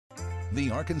The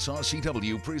Arkansas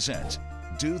CW presents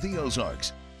Do the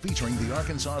Ozarks, featuring the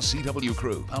Arkansas CW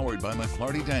crew, powered by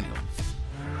McClarty Daniel.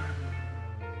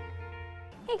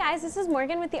 Hey guys, this is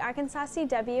Morgan with the Arkansas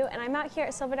CW, and I'm out here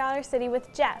at Silver Dollar City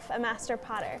with Jeff, a master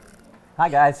potter. Hi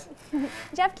guys.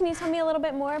 Jeff, can you tell me a little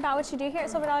bit more about what you do here at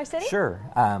Silver Dollar City? Sure.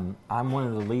 I'm one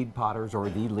of the lead potters, or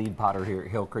the lead potter here at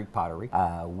Hillcreek Pottery.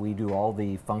 We do all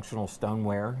the functional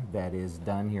stoneware that is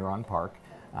done here on Park.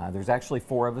 There's actually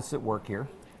 4 of us that work here,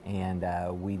 and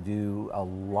we do a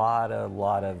lot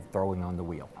of throwing on the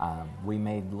wheel. We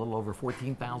made a little over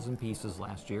 14,000 pieces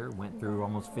last year, went through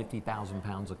almost 50,000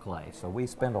 pounds of clay. So we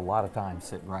spend a lot of time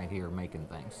sitting right here making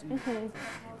things.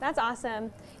 That's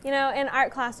awesome. You know, in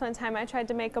art class one time I tried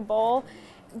to make a bowl,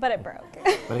 but it broke.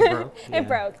 But it broke? Yeah. It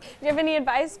broke. Do you have any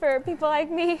advice for people like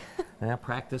me? Yeah,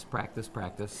 practice, practice,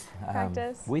 practice.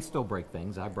 Practice. We still break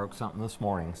things. I broke something this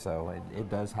morning, so it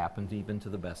does happen even to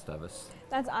the best of us.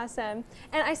 That's awesome.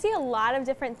 And I see a lot of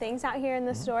different things out here in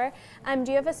the store.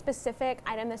 Do you have a specific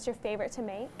item that's your favorite to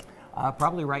make?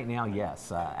 Probably right now,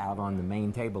 yes. Out on the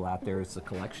main table out there is the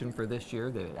collection for this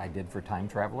year that I did for Time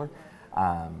Traveler,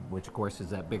 which of course is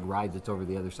that big ride that's over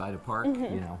the other side of Park.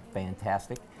 You know,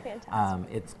 fantastic. Fantastic.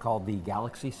 It's called the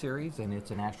Galaxy Series, and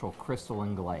it's an actual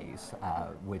crystalline glaze,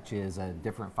 which is a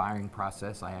different firing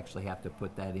process. I actually have to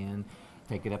put that in,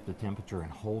 take it up to temperature,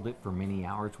 and hold it for many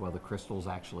hours while the crystals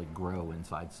actually grow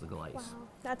inside the glaze. Wow,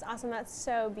 that's awesome. That's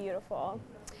so beautiful.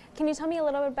 Can you tell me a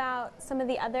little bit about some of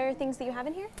the other things that you have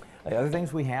in here? The other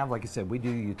things we have, like I said, we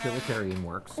do utilitarian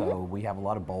work, so we have a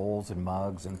lot of bowls and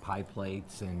mugs and pie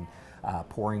plates and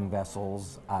pouring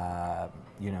vessels,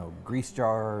 you know, grease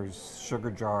jars,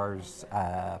 sugar jars,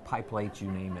 pie plates,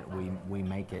 you name it, we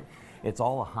make it. It's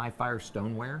all a high fire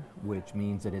stoneware, which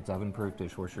means that it's oven proof,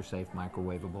 dishwasher safe,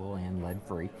 microwavable, and lead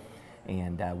free.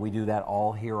 And we do that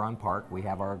all here on Park. We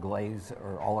have our glaze,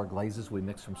 or all our glazes we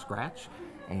mix from scratch,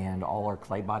 and all our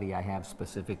clay body I have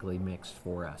specifically mixed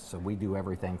for us. So we do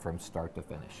everything from start to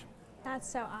finish. That's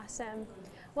so awesome.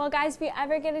 Well guys, if you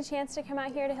ever get a chance to come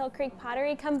out here to Hillcreek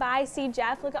Pottery, come by, see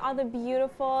Jeff, look at all the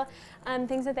beautiful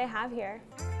things that they have here.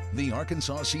 The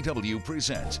Arkansas CW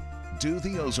presents Do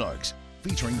the Ozarks,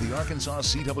 featuring the Arkansas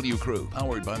CW crew,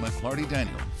 powered by McClarty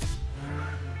Daniel.